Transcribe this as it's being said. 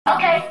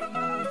Okay.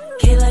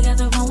 Kayla got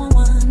the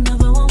 111,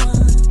 number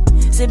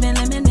 111. Sipping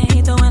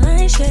lemonade, throwing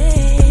like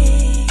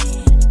shade.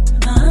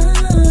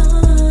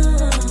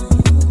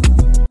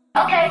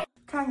 Okay.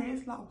 Kanye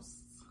is lost.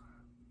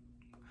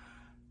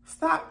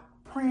 Stop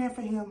praying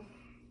for him.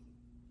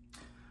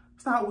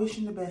 Stop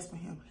wishing the best for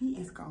him. He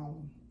is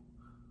gone.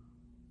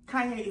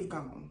 Kanye is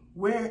gone.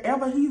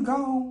 Wherever he's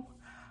gone,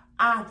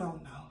 I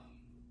don't know.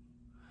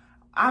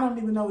 I don't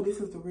even know if this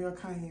is the real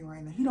Kanye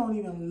right now. He don't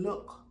even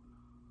look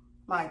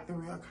like the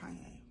real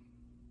Kanye.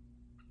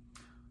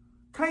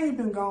 Kanye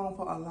been gone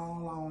for a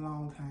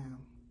long time.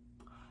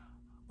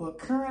 But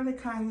currently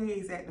Kanye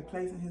is at the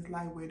place in his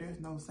life where there's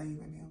no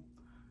saving him.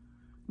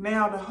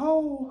 Now the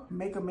whole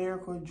Make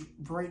America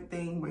Great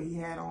thing where he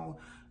had on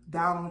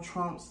Donald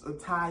Trump's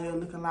attire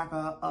looking like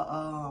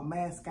a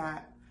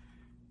mascot.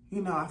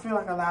 You know, I feel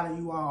like a lot of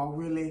you all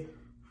really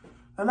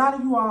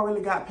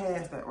got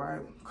past that,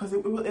 right? Because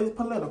it was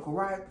political,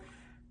 right?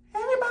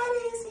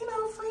 Everybody's, you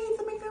know, free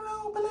to make their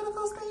own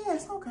political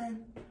stance, okay.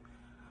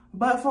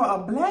 But for a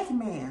black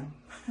man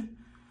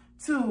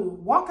to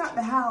walk out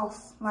the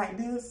house like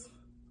this,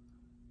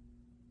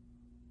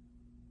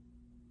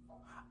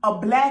 a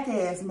black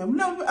ass man,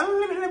 no,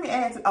 let me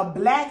add to a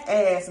black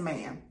ass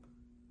man,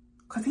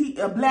 because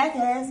a black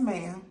ass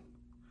man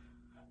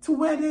to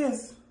wear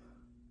this,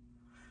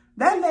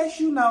 that lets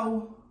you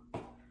know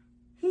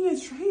he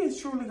is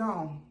truly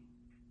gone.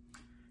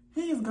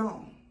 He is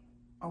gone,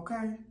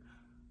 okay?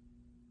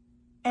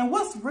 And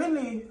what's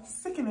really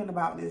sickening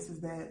about this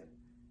is that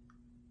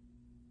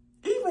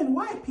even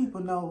white people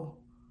know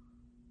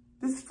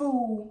this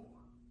fool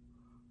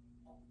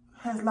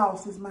has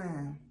lost his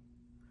mind.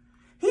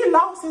 He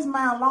lost his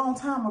mind a long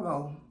time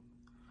ago.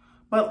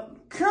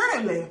 But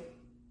currently,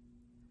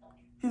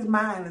 his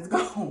mind is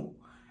gone.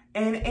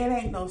 And it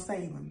ain't no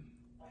saving.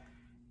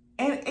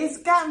 And it's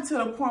gotten to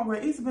the point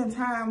where it's been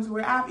times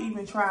where I've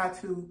even tried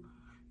to,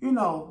 you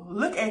know,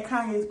 look at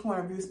Kanye's point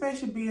of view,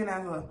 especially being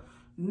as a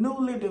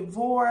newly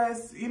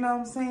divorced, you know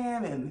what I'm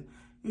saying? And,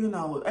 you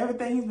know,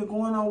 everything he's been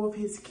going on with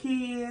his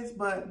kids.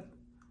 But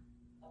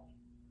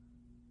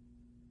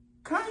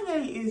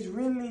Kanye is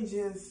really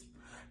just,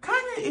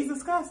 Kanye is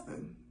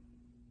disgusting.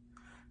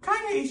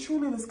 Kanye is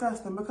truly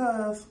disgusting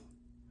because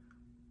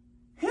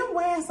him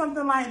wearing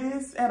something like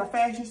this at a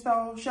fashion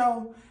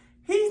show,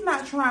 he's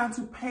not trying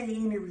to pay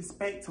any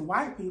respect to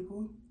white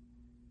people.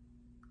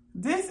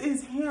 This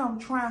is him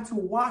trying to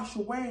wash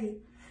away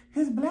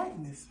his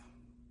blackness.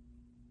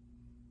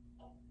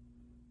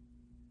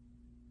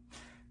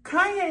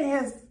 Kanye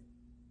has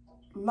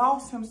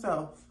lost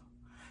himself.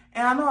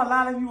 And I know a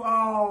lot of you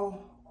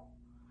all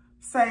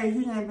say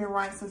he ain't been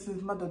right since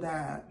his mother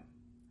died.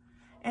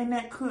 And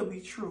that could be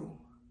true.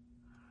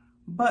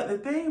 But the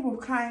thing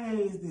with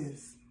Kanye is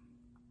this.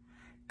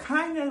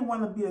 Kanye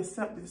want to be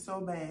accepted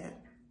so bad.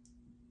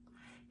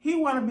 He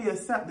want to be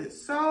accepted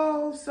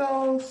so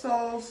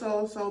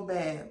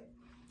bad.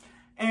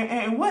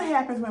 And what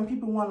happens when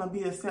people want to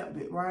be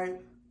accepted, right?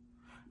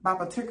 By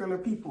particular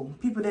people.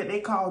 People that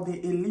they call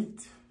the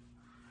elite.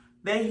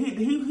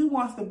 He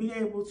wants to be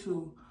able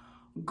to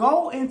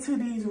go into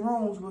these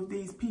rooms with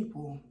these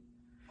people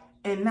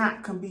and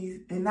not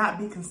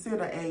be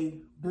considered a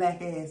black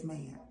ass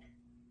man.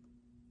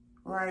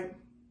 Right?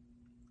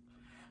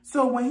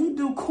 So when he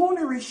do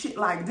coonery shit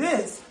like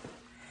this,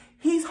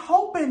 he's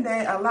hoping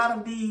that a lot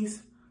of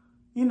these,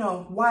 you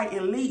know, white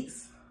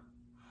elites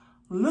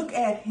look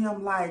at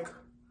him like,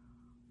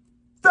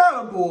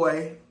 third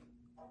boy.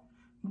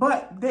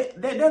 But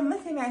they're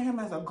looking at him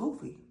as a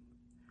goofy.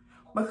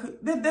 Because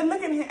they're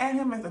looking at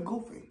him as a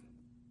goofy.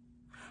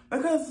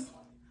 Because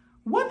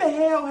what the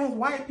hell has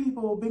white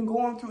people been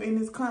going through in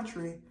this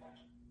country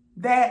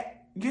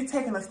that you're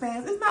taking a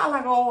stance? It's not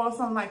like, oh, or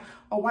something like,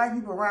 oh, white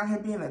people around here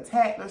being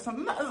attacked or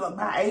something. Not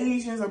by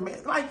Asians or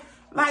like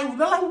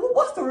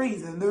what's the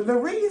reason? The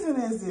reason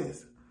is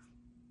this.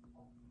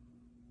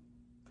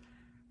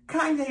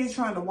 Kanye is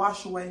trying to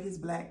wash away his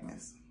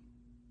blackness.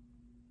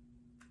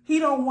 He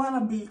don't want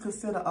to be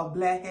considered a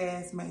black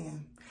ass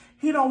man.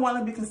 He don't want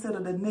to be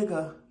considered a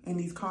nigga in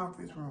these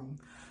conference rooms.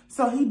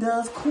 So he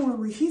does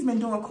coonery. He's been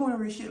doing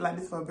coonery shit like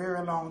this for a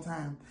very long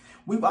time.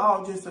 We've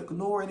all just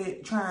ignored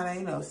it, trying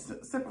to, you know,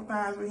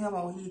 sympathize with him.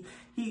 Or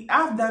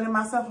I've done it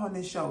myself on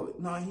this show,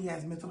 knowing he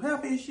has mental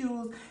health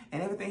issues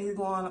and everything he's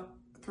going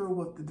through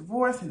with the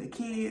divorce and the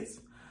kids.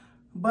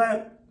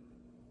 But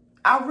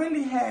I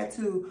really had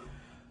to,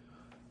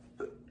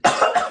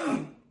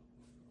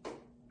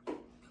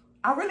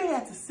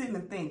 sit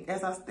and think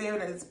as I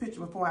stared at this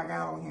picture before I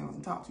got on here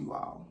and talked to you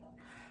all.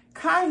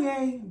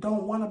 Kanye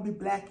don't want to be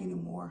black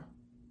anymore.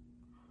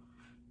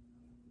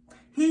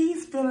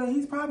 He's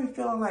probably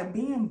feeling like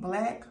being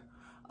black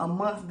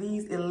amongst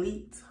these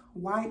elite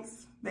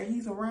whites that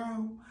he's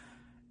around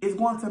is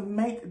going to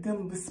make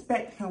them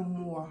respect him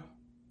more.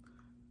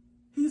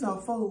 He's a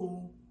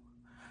fool.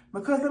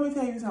 Because let me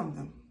tell you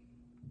something.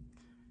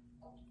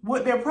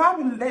 What they're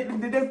probably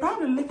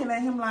looking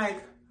at him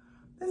like,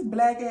 this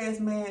black ass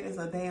man is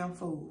a damn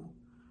fool.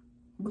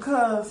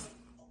 Because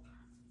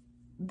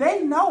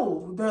they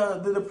know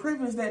the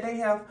privilege that they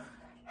have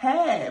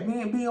had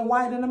being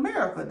white in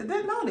America. They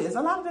didn't know this.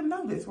 A lot of them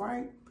know this,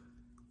 right?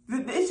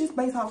 It's just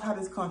based off how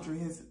this country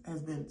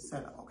has been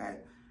set up, okay?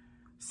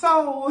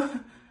 So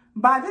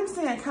by them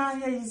saying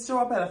Kanye show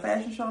up at a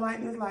fashion show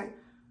like this, like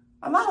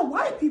a lot of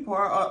white people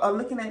are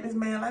looking at this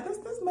man like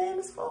this man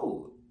is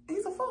fool.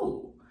 He's a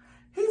fool.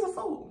 He's a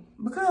fool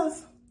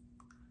because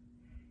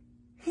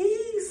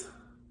he's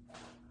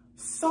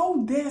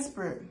so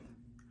desperate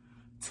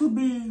to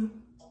be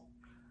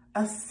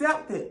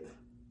accepted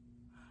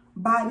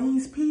by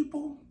these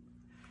people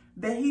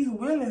that he's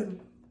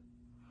willing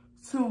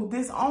to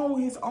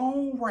disown his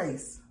own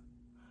race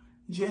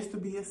just to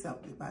be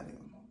accepted by them.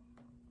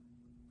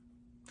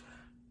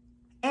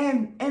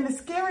 And the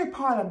scary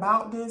part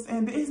about this,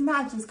 and it's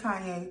not just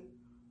Kanye,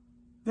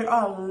 there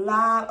are a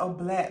lot of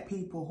black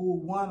people who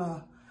want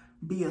to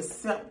be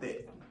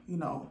accepted, you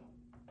know,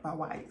 by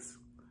whites.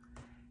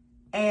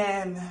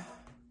 And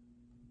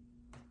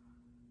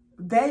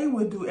they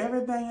would do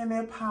everything in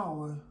their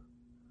power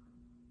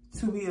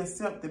to be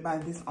accepted by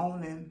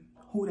disowning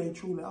who they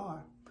truly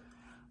are.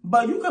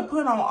 But you can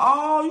put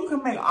on you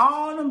can make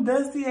all them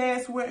dusty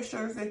ass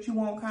sweatshirts that you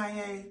want,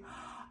 Kanye.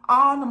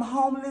 All them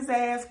homeless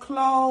ass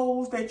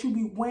clothes that you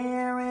be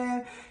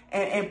wearing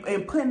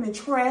and putting in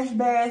trash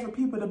bags for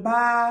people to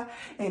buy.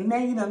 And now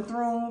you done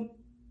thrown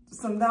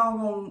some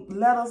doggone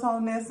letters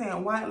on there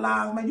saying white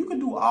lives matter. You can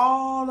do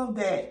all of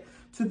that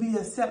to be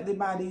accepted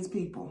by these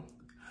people.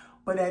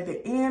 But at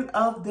the end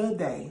of the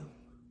day,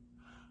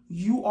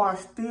 you are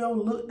still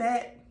looked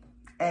at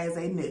as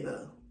a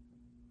nigga.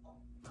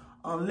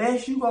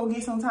 Unless you go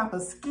get some type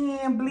of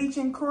skin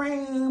bleaching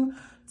cream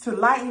to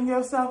lighten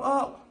yourself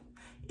up,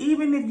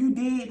 even if you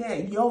did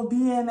that, your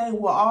DNA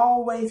will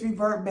always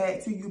revert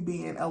back to you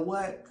being a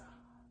what?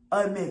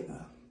 A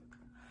nigga.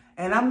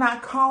 And I'm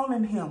not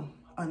calling him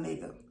a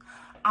nigga.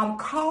 I'm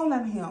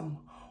calling him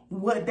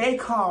what they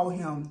call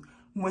him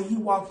when he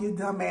walk his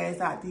dumb ass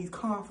out these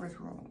conference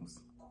rooms.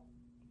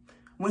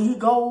 When he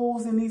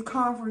goes in these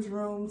conference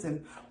rooms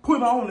and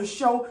put on a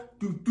show,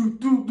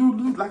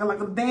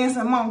 like a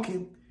dancing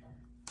monkey.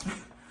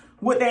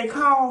 What they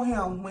call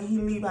him when he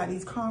leave out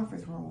these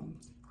conference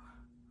rooms.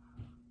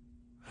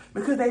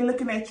 Because they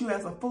looking at you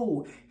as a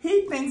fool.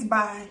 He thinks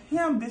by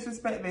him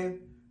disrespecting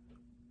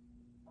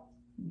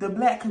the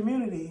black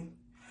community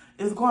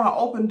is going to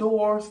open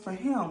doors for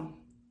him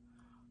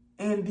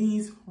in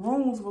these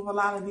rooms with a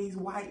lot of these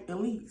white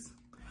elites.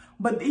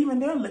 But even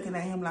they're looking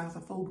at him like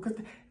a fool because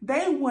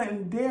they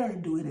wouldn't dare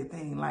do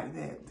anything like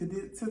that.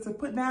 To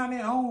put down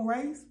their own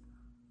race.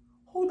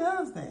 Who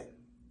does that?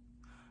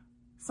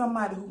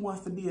 Somebody who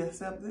wants to be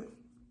accepted.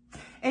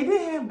 And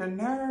they have the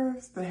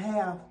nerves to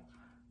have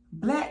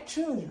black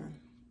children.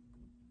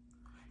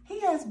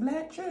 He has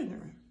black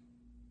children.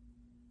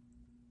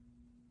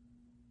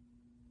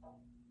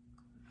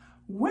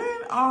 When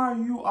are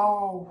you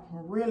all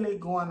really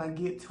going to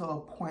get to a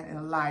point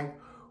in life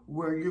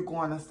where you're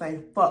going to say,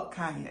 fuck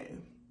Kanye?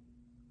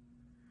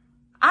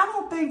 I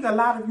don't think a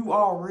lot of you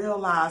all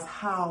realize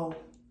how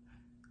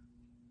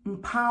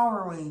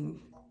empowering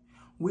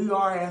we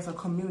are as a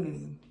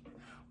community.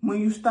 When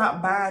you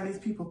stop buying these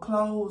people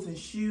clothes and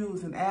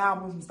shoes and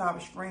albums and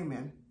stop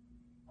streaming.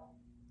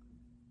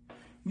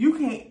 You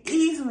can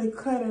easily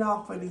cut it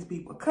off for these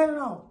people. Cut it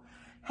off.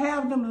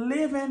 Have them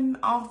living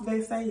off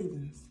their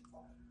savings.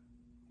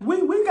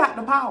 We got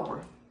the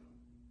power.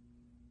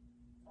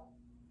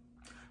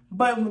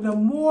 But the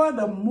more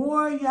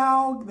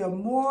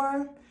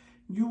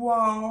you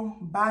all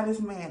buy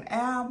this man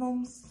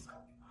albums,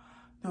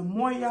 the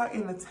more y'all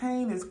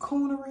entertain his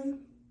coonery,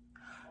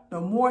 the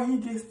more he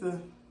gets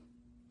to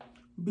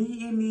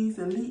be in these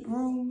elite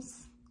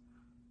rooms,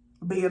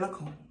 being a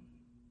coon.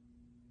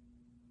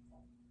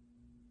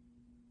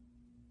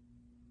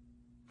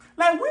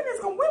 Like, when is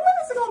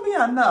it gonna be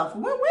enough?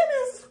 When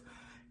is,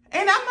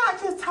 and I'm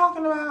not just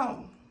talking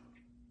about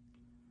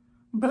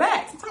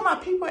blacks, I'm talking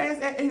about people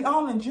as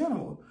all in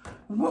general.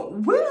 When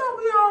are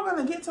we all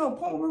gonna get to a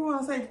point where we're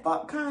gonna say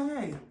fuck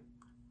Kanye?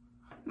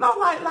 No,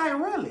 like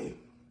really.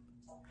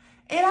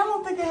 And I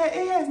don't think it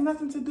has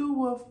nothing to do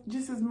with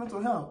just his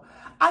mental health.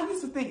 I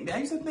used to think that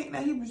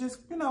he was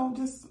just,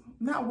 just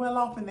not well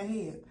off in the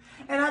head.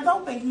 And I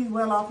don't think he's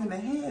well off in the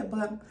head,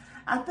 but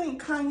I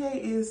think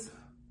Kanye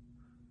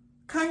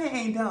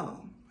ain't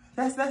dumb.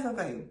 That's the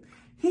thing.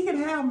 He can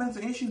have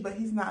mental issues, but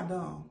he's not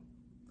dumb.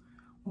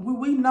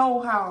 We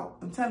know how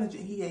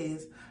intelligent he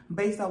is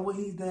based on what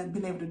he's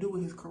been able to do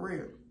with his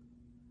career.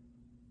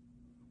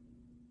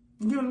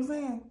 You get what I'm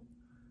saying?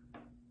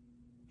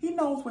 He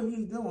knows what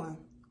he's doing.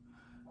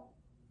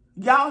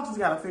 Y'all just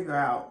got to figure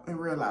out and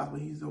realize what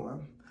he's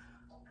doing.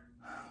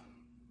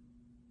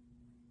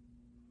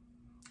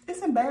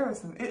 It's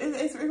embarrassing.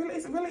 It's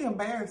really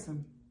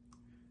embarrassing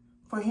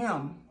for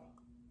him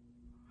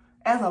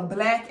as a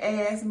black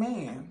ass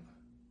man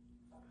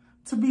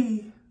to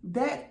be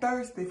that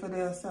thirsty for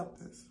their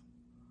acceptance.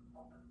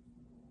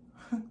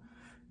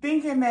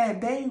 Thinking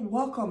that they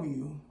welcome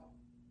you.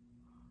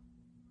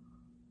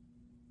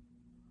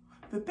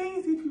 The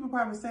things these people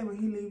probably say when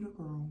he leaves the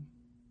room.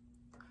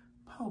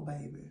 Oh,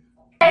 baby.